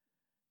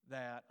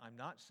 that I'm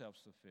not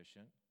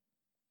self-sufficient.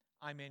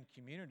 I'm in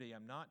community,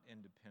 I'm not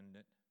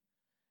independent.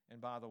 And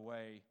by the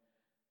way,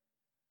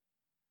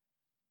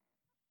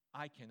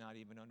 I cannot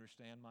even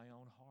understand my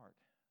own heart.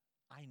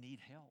 I need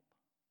help.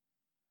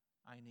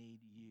 I need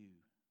you.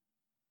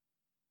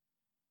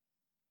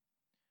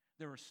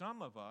 There are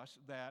some of us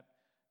that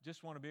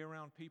just want to be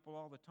around people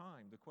all the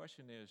time. The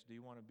question is, do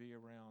you want to be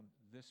around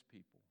this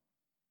people?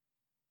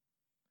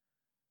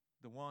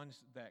 The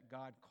ones that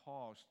God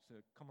calls to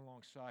come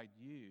alongside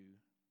you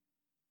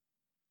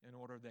in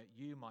order that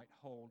you might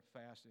hold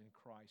fast in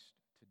Christ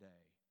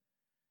today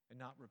and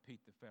not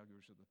repeat the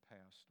failures of the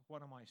past.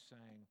 What am I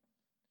saying?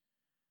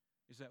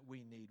 Is that we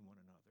need one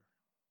another.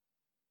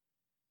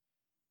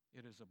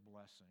 It is a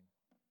blessing.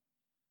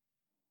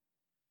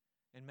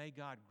 And may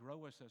God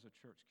grow us as a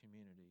church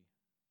community.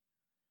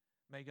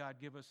 May God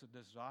give us a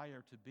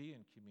desire to be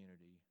in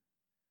community.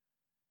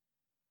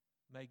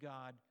 May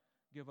God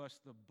give us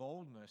the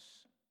boldness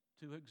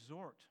to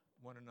exhort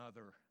one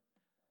another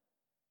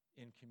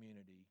in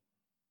community.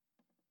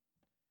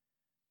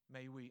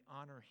 May we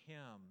honor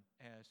Him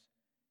as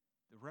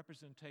the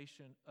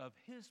representation of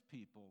His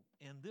people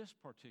in this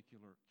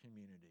particular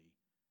community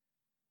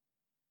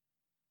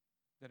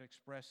that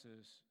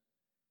expresses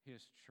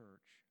His church.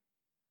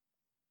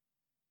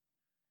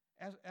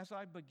 As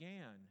I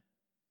began,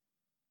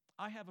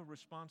 I have a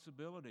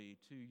responsibility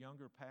to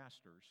younger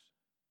pastors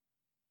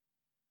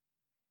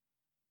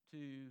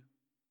to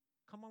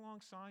come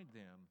alongside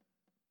them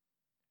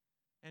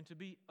and to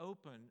be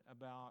open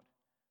about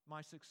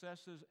my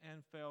successes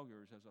and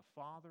failures as a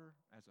father,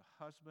 as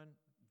a husband.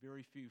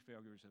 Very few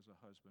failures as a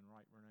husband,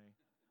 right, Renee?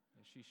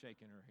 And she's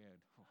shaking her head.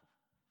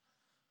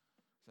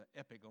 It's an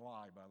epic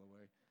lie, by the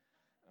way.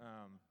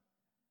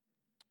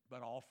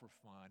 But all for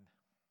fun.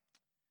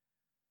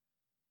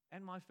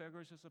 And my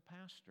failures as a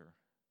pastor,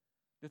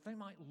 that they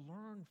might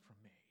learn from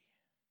me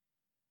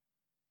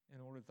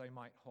in order that they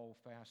might hold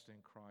fast in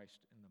Christ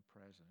in the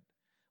present.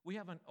 We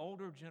have an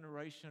older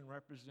generation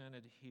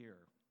represented here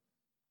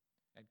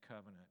at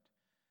Covenant.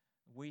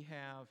 We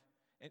have,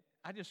 and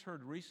I just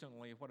heard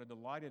recently what a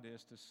delight it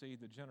is to see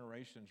the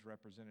generations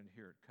represented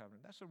here at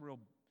Covenant. That's a real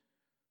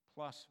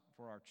plus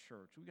for our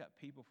church. We've got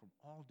people from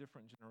all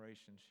different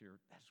generations here.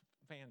 That's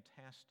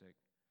fantastic.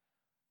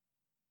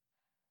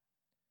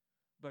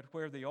 But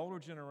where the older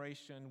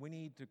generation, we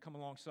need to come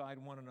alongside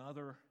one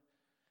another,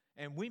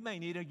 and we may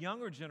need a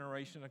younger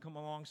generation to come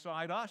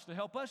alongside us to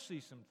help us see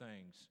some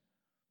things.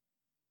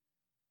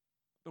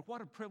 But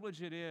what a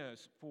privilege it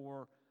is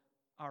for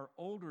our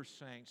older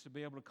saints to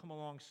be able to come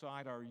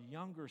alongside our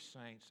younger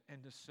saints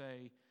and to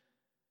say,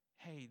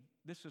 hey,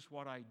 this is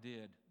what I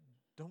did.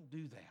 Don't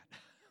do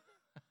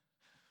that.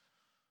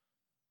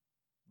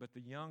 But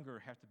the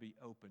younger have to be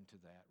open to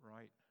that,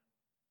 right?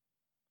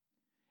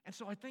 And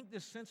so I think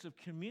this sense of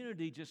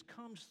community just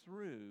comes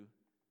through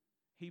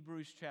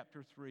Hebrews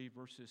chapter 3,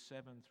 verses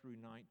 7 through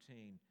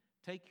 19.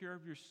 Take care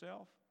of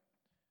yourself,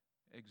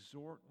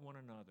 exhort one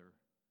another,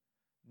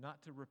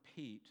 not to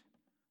repeat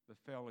the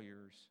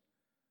failures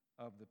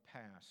of the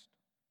past.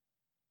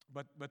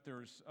 But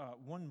there's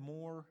one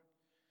more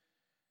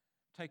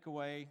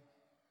takeaway.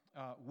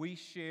 We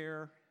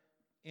share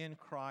in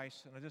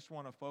Christ, and I just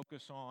want to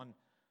focus on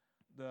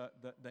the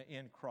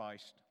in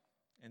Christ,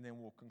 and then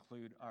we'll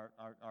conclude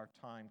our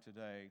time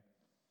today.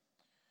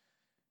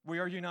 We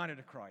are united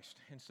to Christ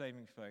in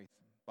saving faith,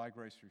 by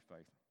grace through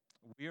faith.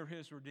 We are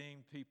His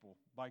redeemed people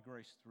by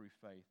grace through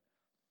faith.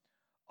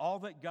 All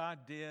that God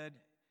did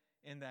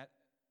in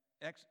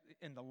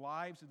the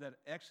lives of that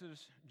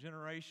Exodus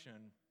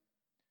generation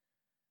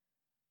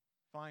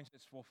finds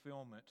its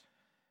fulfillment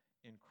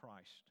in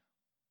Christ.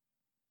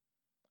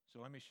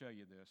 So let me show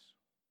you this.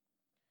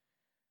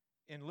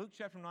 In Luke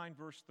chapter 9,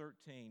 verse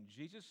 13,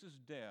 Jesus'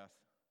 death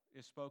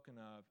is spoken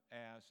of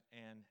as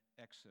an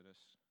exodus.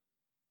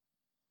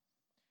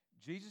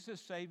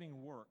 Jesus'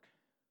 saving work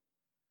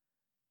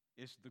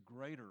is the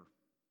greater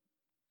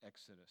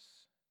exodus,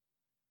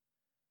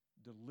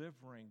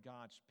 delivering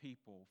God's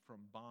people from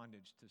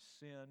bondage to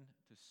sin,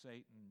 to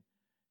Satan,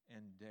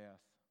 and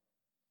death.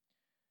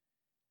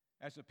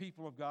 As the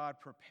people of God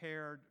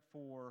prepared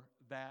for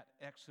that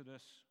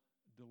exodus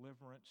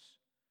deliverance,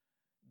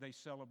 they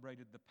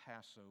celebrated the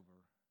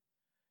Passover.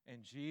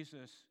 And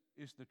Jesus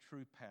is the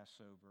true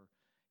Passover.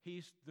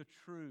 He's the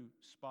true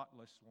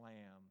spotless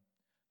lamb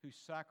who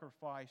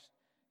sacrificed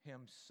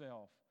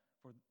himself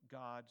for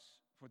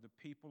the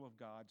people of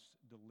God's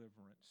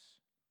deliverance.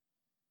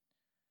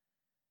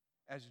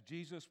 As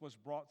Jesus was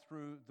brought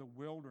through the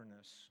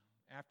wilderness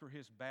after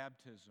his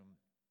baptism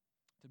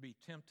to be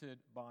tempted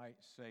by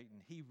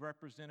Satan, he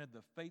represented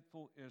the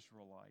faithful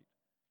Israelite.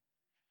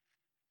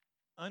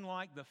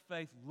 Unlike the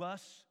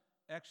faithless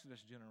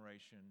Exodus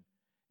generation,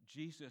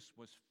 Jesus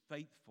was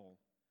faithful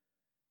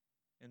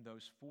in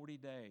those 40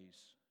 days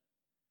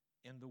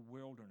in the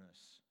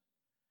wilderness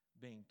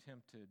being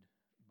tempted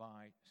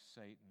by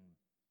Satan.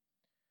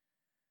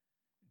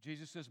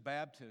 Jesus'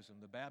 baptism,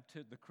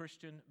 the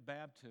Christian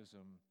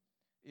baptism,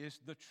 is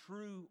the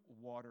true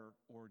water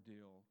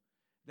ordeal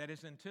that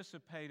is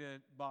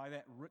anticipated by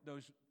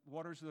those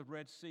waters of the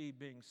Red Sea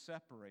being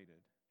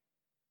separated.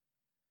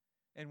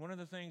 And one of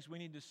the things we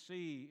need to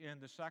see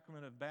in the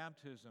sacrament of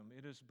baptism,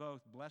 it is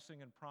both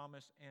blessing and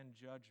promise and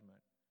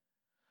judgment.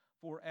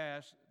 For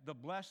as the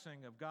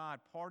blessing of God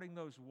parting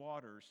those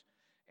waters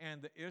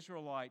and the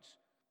Israelites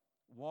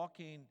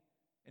walking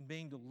and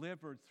being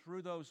delivered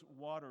through those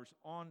waters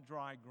on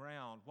dry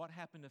ground, what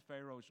happened to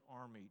Pharaoh's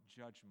army?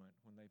 Judgment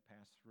when they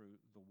passed through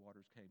the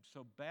waters came.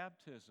 So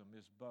baptism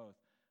is both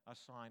a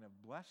sign of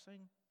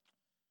blessing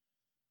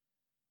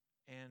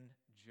and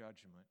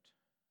judgment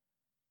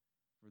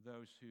for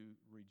those who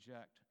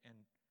reject and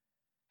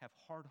have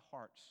hard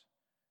hearts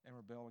and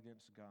rebel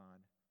against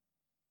God.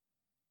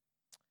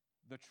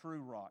 The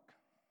true rock,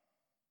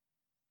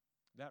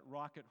 that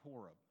rock at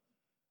Horeb,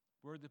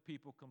 where the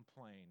people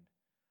complained,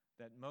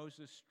 that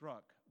Moses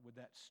struck with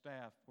that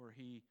staff where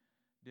he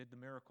did the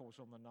miracles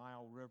on the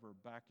Nile River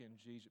back in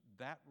Jesus.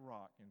 That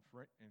rock in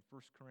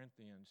 1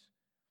 Corinthians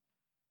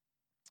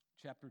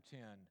chapter 10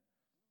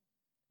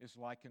 is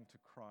likened to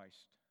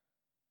Christ.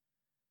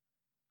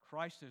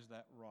 Christ is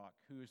that rock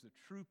who is the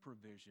true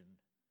provision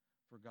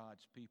for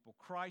God's people.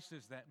 Christ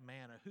is that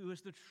manna who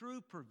is the true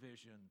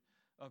provision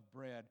of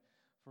bread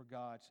for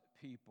God's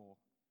people.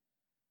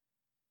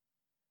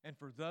 And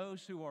for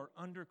those who are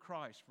under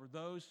Christ, for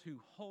those who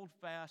hold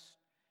fast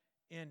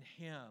in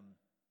Him,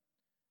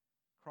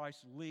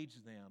 Christ leads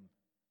them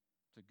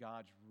to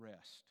God's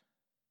rest,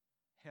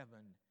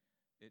 heaven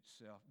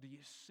itself. Do you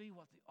see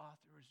what the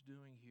author is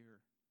doing here?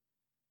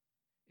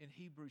 In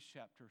Hebrews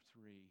chapter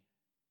 3,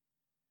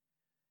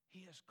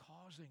 he is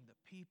causing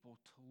the people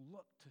to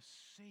look to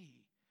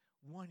see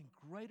one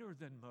greater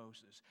than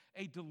Moses,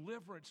 a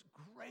deliverance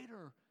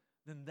greater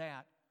than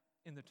that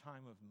in the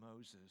time of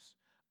Moses,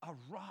 a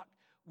rock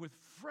with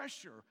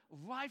fresher,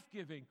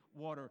 life-giving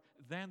water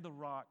than the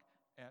rock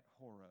at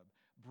Horeb.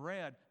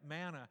 Bread,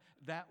 manna,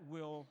 that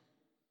will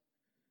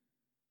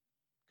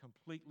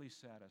completely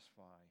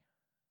satisfy,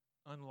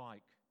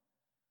 unlike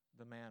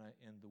the manna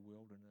in the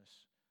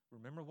wilderness.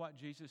 Remember what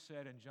Jesus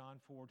said in John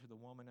 4 to the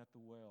woman at the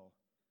well.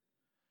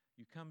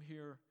 You come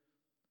here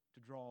to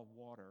draw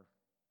water,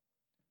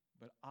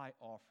 but I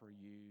offer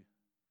you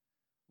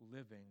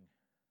living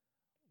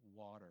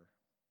water.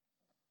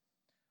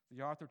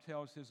 The author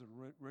tells his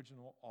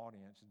original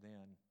audience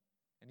then,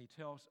 and he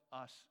tells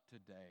us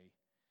today,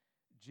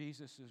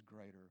 Jesus is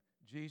greater.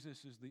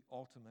 Jesus is the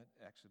ultimate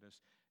exodus.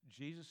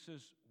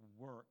 Jesus'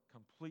 work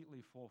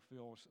completely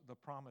fulfills the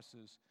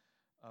promises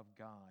of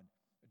God.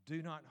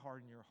 Do not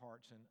harden your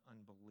hearts in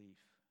unbelief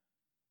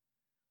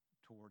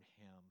toward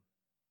Him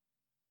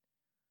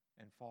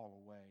and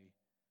fall away,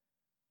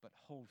 but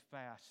hold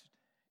fast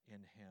in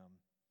Him.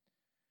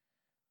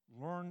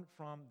 Learn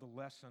from the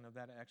lesson of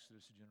that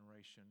Exodus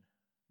generation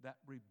that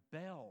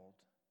rebelled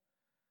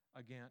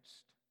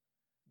against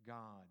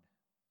God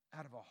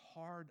out of a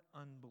hard,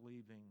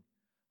 unbelieving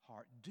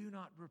heart. Do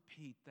not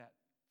repeat that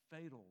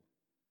fatal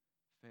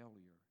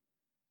failure.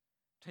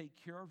 Take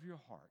care of your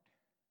heart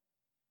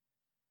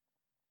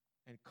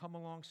and come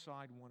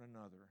alongside one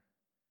another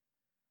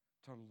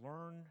to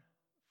learn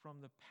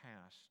from the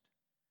past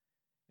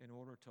in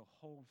order to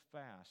hold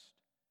fast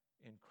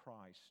in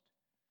Christ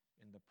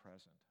in the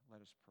present.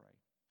 Let us pray.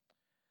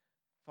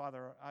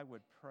 Father, I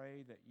would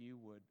pray that you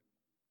would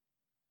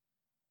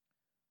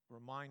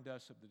remind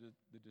us of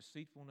the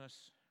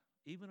deceitfulness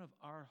even of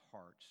our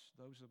hearts,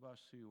 those of us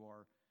who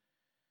are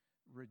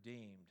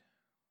redeemed.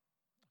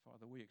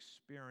 Father, we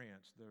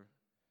experience the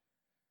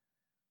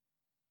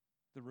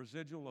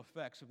residual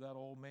effects of that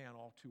old man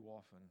all too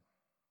often.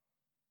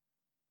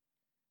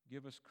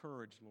 Give us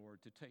courage,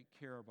 Lord, to take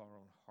care of our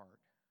own heart,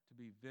 to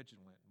be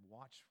vigilant and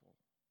watchful.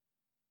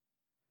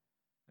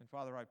 And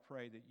Father, I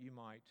pray that you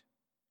might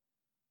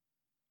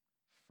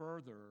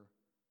further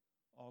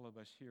all of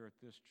us here at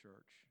this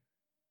church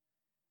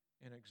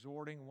in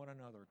exhorting one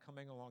another,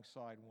 coming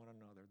alongside one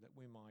another, that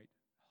we might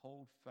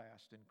hold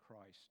fast in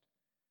Christ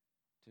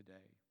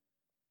today.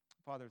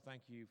 Father,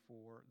 thank you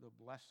for the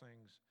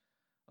blessings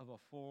of a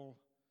full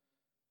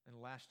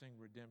and lasting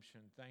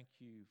redemption. Thank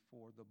you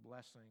for the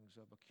blessings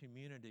of a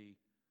community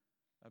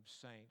of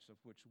saints of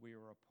which we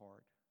are a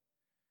part.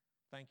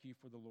 Thank you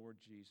for the Lord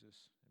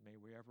Jesus, and may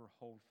we ever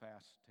hold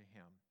fast to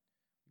Him.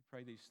 We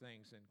pray these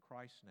things in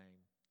Christ's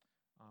name.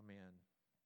 Amen.